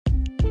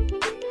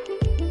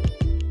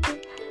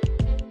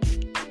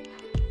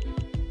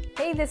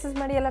Hey, this is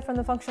Mariela from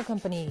the Functional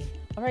Company.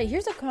 All right,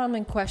 here's a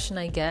common question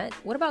I get.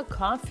 What about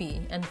coffee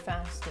and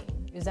fasting?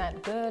 Is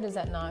that good? Is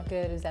that not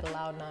good? Is that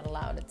allowed, not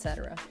allowed,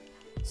 etc.?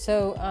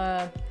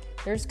 So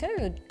there's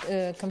kind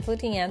of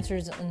conflicting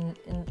answers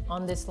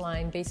on this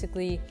line.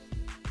 Basically,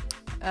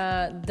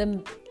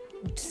 the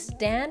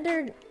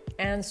standard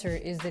answer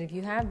is that if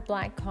you have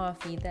black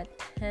coffee, that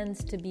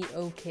tends to be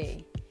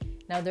okay.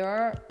 Now, there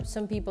are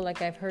some people,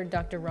 like I've heard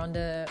Dr.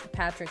 Rhonda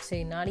Patrick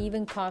say, not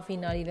even coffee,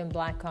 not even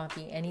black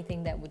coffee,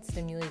 anything that would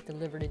stimulate the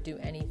liver to do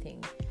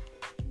anything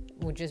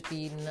would just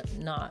be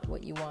not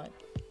what you want.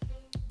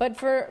 But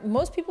for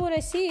most people, what I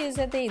see is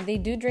that they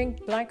do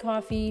drink black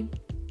coffee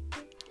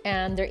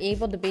and they're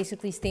able to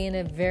basically stay in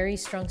a very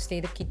strong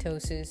state of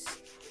ketosis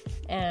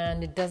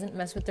and it doesn't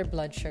mess with their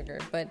blood sugar.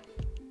 But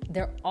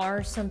there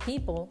are some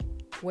people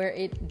where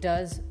it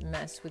does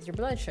mess with your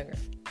blood sugar.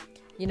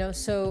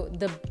 So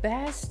the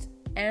best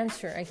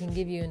answer I can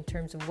give you in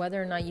terms of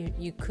whether or not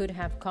you could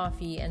have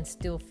coffee and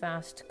still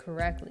fast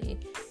correctly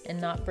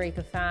and not break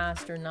a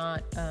fast or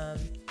not,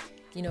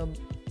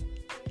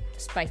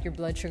 spike your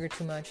blood sugar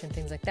too much and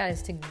things like that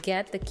is to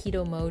get the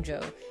Keto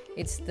Mojo.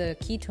 It's the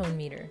ketone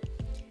meter.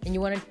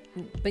 And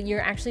but you're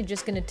actually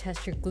just going to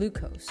test your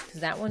glucose because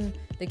that one,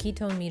 the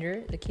ketone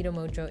meter, the Keto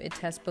Mojo, it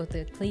tests both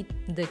the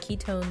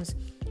ketones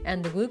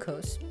and the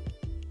glucose.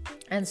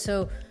 And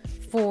so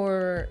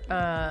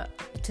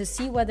to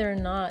see whether or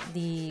not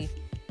the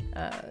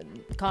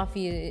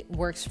coffee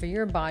works for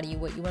your body,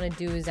 what you want to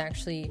do is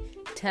actually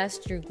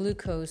test your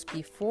glucose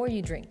before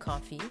you drink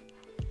coffee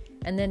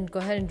and then go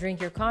ahead and drink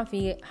your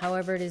coffee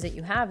however it is that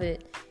you have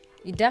it.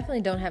 You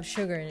definitely don't have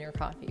sugar in your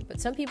coffee,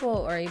 but some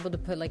people are able to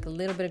put like a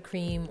little bit of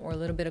cream or a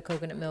little bit of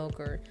coconut milk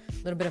or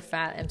a little bit of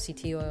fat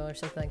MCT oil or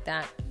something like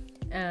that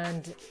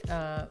and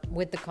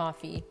with the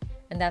coffee,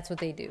 and that's what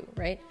they do,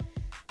 right?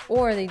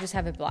 Or they just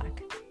have it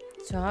black.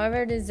 So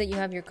however it is that you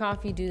have your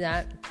coffee, do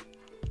that,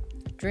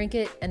 drink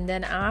it, and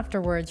then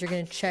afterwards you're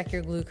going to check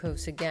your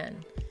glucose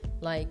again,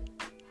 like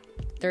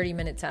 30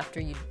 minutes after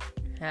you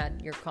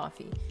had your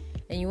coffee.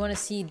 And you want to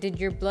see, did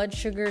your blood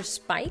sugar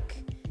spike?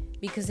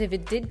 Because if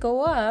it did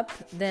go up,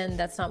 then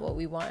that's not what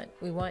we want.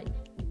 We want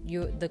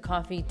the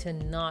coffee to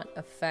not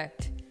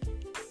affect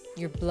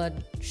your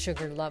blood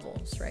sugar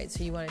levels, right?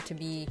 So you want it to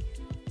be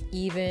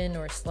even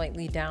or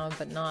slightly down,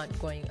 but not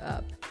going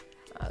up.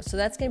 So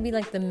that's going to be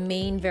like the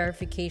main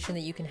verification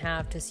that you can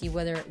have to see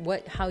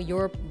how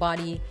your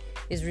body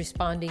is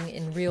responding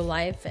in real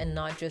life and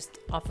not just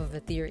off of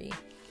a theory.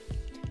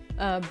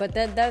 But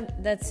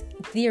that's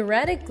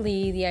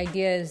theoretically the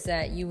idea is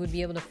that you would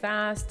be able to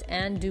fast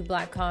and do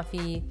black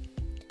coffee,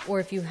 or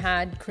if you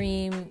had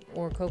cream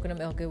or coconut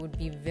milk, it would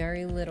be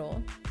very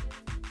little.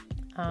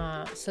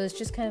 So it's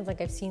just kind of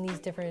like I've seen these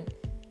different,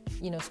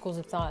 schools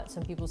of thought.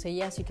 Some people say,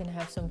 yes, you can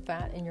have some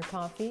fat in your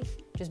coffee.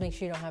 Just make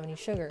sure you don't have any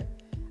sugar.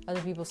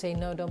 Other people say,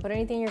 no, don't put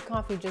anything in your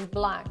coffee, just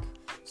black.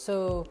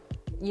 So,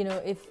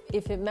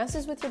 if it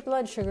messes with your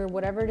blood sugar,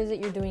 whatever it is that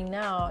you're doing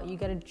now, you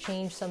got to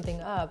change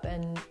something up.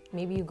 And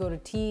maybe you go to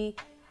tea,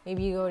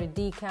 maybe you go to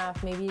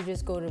decaf, maybe you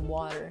just go to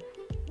water.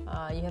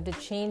 You have to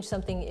change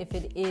something if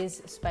it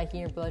is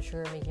spiking your blood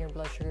sugar, making your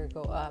blood sugar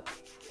go up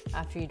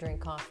after you drink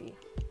coffee.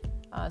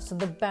 So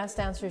the best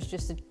answer is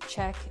just to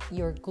check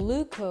your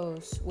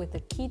glucose with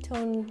a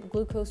ketone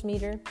glucose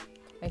meter.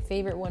 My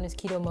favorite one is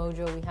Keto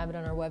Mojo. We have it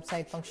on our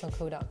website,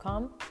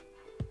 functionalco.com.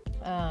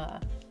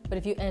 But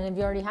if you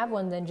already have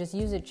one, then just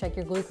use it. Check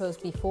your glucose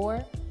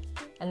before,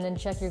 and then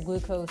check your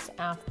glucose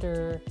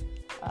after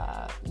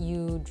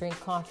you drink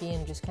coffee,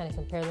 and just kind of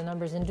compare the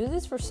numbers. And do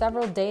this for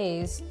several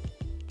days,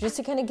 just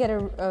to kind of get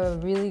a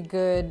really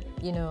good,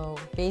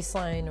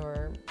 baseline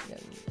or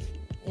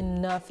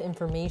enough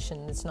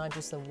information. It's not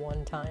just a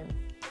one time.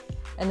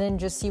 And then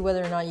just see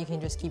whether or not you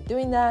can just keep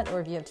doing that, or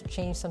if you have to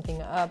change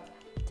something up.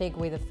 Take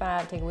away the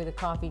fat, take away the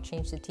coffee,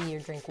 change the tea, or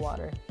drink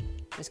water.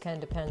 Just kind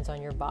of depends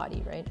on your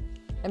body, right?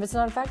 If it's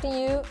not affecting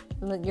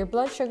your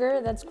blood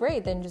sugar, that's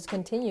great. Then just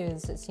continue.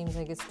 It seems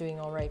like it's doing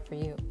all right for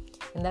you.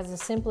 And that's the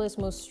simplest,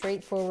 most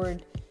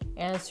straightforward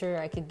answer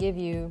I could give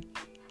you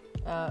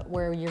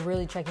where you're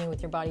really checking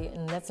with your body.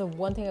 And that's the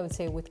one thing I would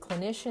say with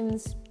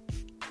clinicians.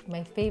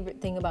 My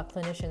favorite thing about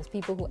clinicians,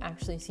 people who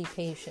actually see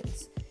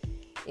patients,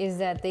 is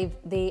that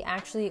they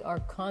actually are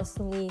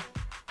constantly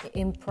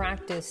in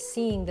practice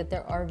seeing that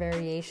there are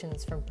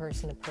variations from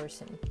person to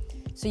person.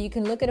 So you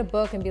can look at a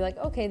book and be like,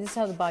 okay, this is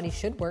how the body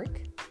should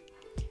work.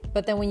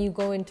 But then when you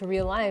go into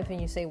real life and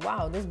you say,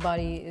 wow, this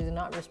body is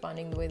not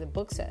responding the way the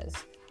book says.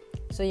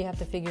 So you have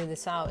to figure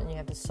this out and you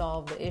have to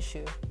solve the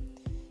issue.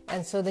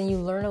 And so then you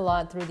learn a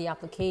lot through the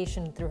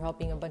application, through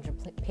helping a bunch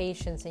of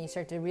patients, and you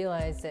start to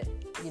realize that,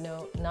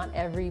 not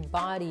every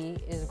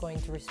body is going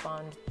to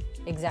respond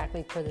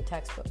exactly per the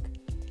textbook.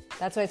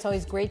 That's why it's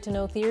always great to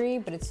know theory,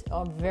 but it's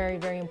very,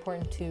 very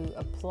important to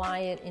apply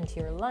it into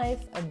your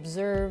life,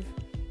 observe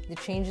the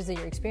changes that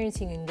you're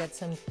experiencing, and get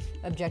some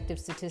objective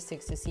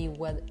statistics to see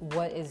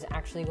what is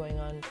actually going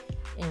on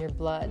in your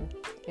blood,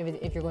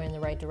 if you're going in the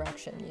right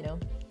direction,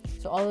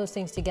 So all those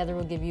things together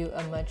will give you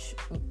a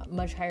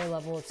much higher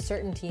level of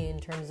certainty in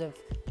terms of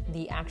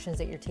the actions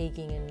that you're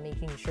taking and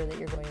making sure that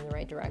you're going in the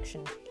right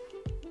direction.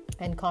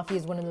 And coffee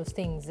is one of those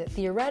things that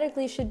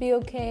theoretically should be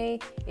okay.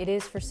 It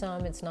is for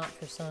some, it's not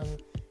for some.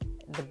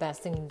 The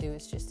best thing to do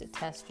is just to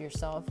test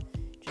yourself,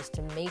 just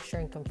to make sure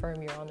and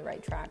confirm you're on the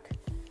right track.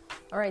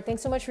 All right,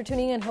 thanks so much for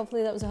tuning in.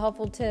 Hopefully that was a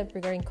helpful tip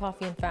regarding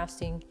coffee and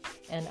fasting,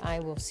 and I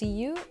will see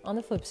you on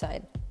the flip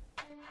side.